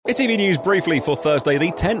It's EV News briefly for Thursday,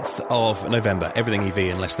 the 10th of November. Everything EV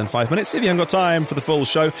in less than 5 minutes. If you haven't got time for the full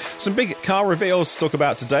show, some big car reveals to talk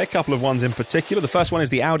about today. A couple of ones in particular. The first one is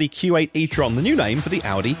the Audi Q8 E-Tron, the new name for the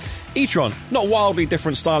Audi E-Tron. Not wildly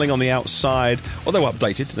different styling on the outside, although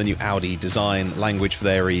updated to the new Audi design language for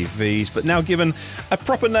their EVs, but now given a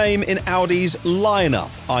proper name in Audi's lineup,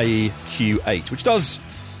 i.e. Q8, which does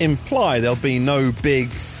imply there'll be no big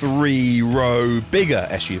three-row bigger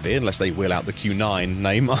SUV unless they wheel out the Q9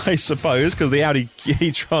 name, I suppose, because the Audi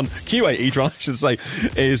e-tron, Q8 e-tron, I should say,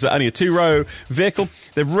 is only a two-row vehicle.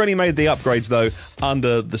 They've really made the upgrades, though,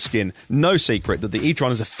 under the skin. No secret that the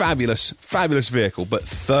e-tron is a fabulous, fabulous vehicle, but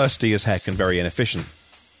thirsty as heck and very inefficient.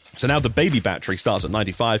 So now the baby battery starts at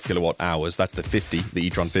 95 kilowatt hours. That's the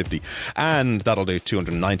e-tron 50. And that'll do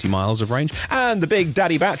 290 miles of range. And the big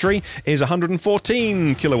daddy battery is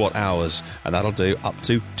 114 kilowatt hours. And that'll do up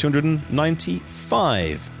to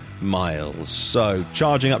 295 miles. So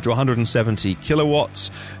charging up to 170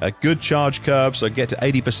 kilowatts. A good charge curve. So get to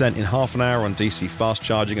 80% in half an hour on DC fast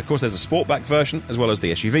charging. Of course, there's a Sportback version as well as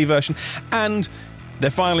the SUV version. And they're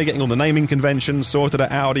finally getting all the naming conventions sorted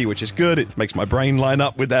at Audi, which is good. It makes my brain line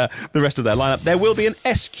up with the rest of their lineup. There will be an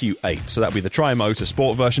SQ8, so that'll be the tri-motor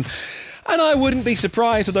sport version. And I wouldn't be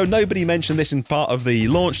surprised, although nobody mentioned this in part of the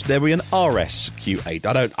launch, there will be an RS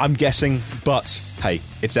Q8. I'm guessing, but hey,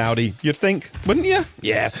 it's Audi. You'd think, wouldn't you?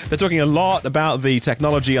 Yeah. They're talking a lot about the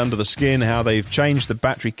technology under the skin, how they've changed the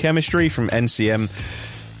battery chemistry from NCM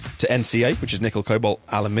to NCA, which is nickel, cobalt,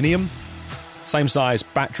 aluminium. Same size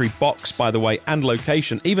battery box, by the way, and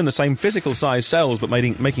location. Even the same physical size cells, but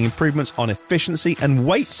making improvements on efficiency and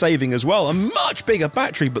weight saving as well. A much bigger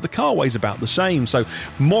battery, but the car weighs about the same. So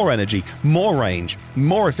more energy, more range,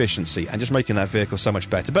 more efficiency, and just making that vehicle so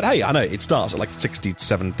much better. But hey, I know it starts at like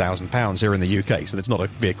 £67,000 here in the UK, so it's not a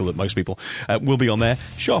vehicle that most people will be on their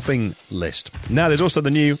shopping list. Now, there's also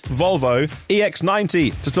the new Volvo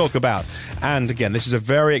EX90 to talk about. And again, this is a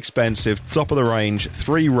very expensive, top-of-the-range,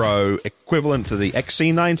 three-row equivalent to the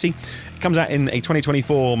XC90. It comes out in a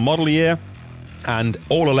 2024 model year and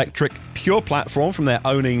all-electric pure platform from their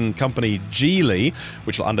owning company Geely,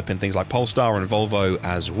 which will underpin things like Polestar and Volvo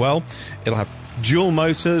as well. It'll have dual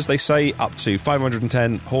motors, they say, up to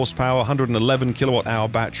 510 horsepower, 111 kilowatt hour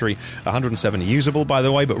battery, 107 usable, by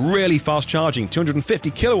the way, but really fast charging, 250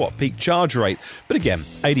 kilowatt peak charge rate. But again,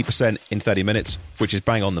 80% in 30 minutes, which is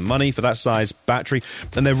bang on the money for that size battery.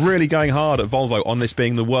 And they're really going hard at Volvo on this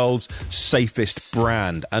being the world's safest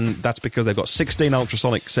brand. And that's because they've got 16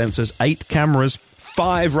 ultrasonic sensors, 8 cameras,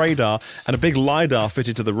 5 radar, and a big LiDAR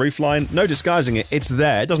fitted to the roofline. No disguising it, it's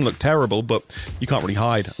there. It doesn't look terrible, but you can't really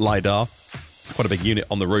hide LiDAR. Quite a big unit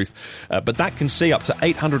on the roof. But that can see up to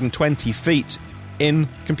 820 feet in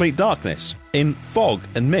complete darkness, in fog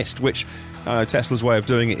and mist, which Tesla's way of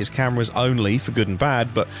doing it is cameras only for good and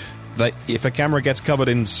bad, but if a camera gets covered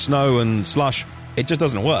in snow and slush, it just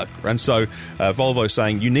doesn't work. And so Volvo's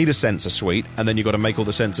saying you need a sensor suite, and then you've got to make all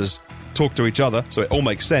the sensors talk to each other, so it all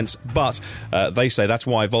makes sense. But they say that's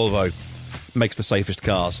why Volvo makes the safest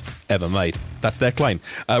cars ever made. That's their claim.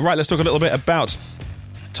 Right, let's talk a little bit about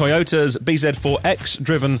Toyota's BZ4X,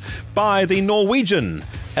 driven by the Norwegian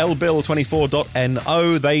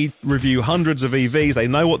Elbil24.no. They review hundreds of EVs. They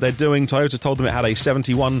know what they're doing. Toyota told them it had a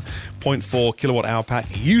 71.4 kilowatt hour pack.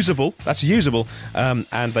 Usable. That's usable. And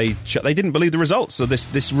they didn't believe the results. So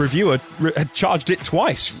this reviewer had charged it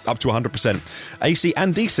twice, up to 100%. AC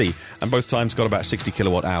and DC. And both times got about 60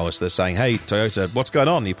 kilowatt hours. They're saying, hey, Toyota, what's going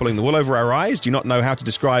on? Are you pulling the wool over our eyes? Do you not know how to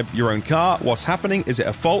describe your own car? What's happening? Is it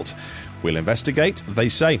a fault? We'll investigate, they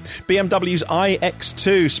say. BMW's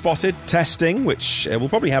iX2 spotted testing, which will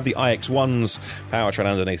probably have the iX1's powertrain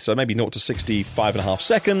underneath, so maybe 0 to 65.5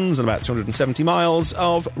 seconds and about 270 miles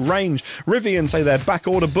of range. Rivian say their back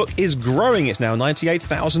order book is growing. It's now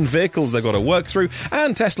 98,000 vehicles they've got to work through,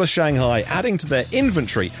 and Tesla Shanghai adding to their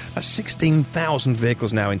inventory. That's 16,000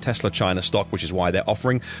 vehicles now in Tesla China stock, which is why they're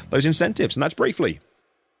offering those incentives, and that's briefly.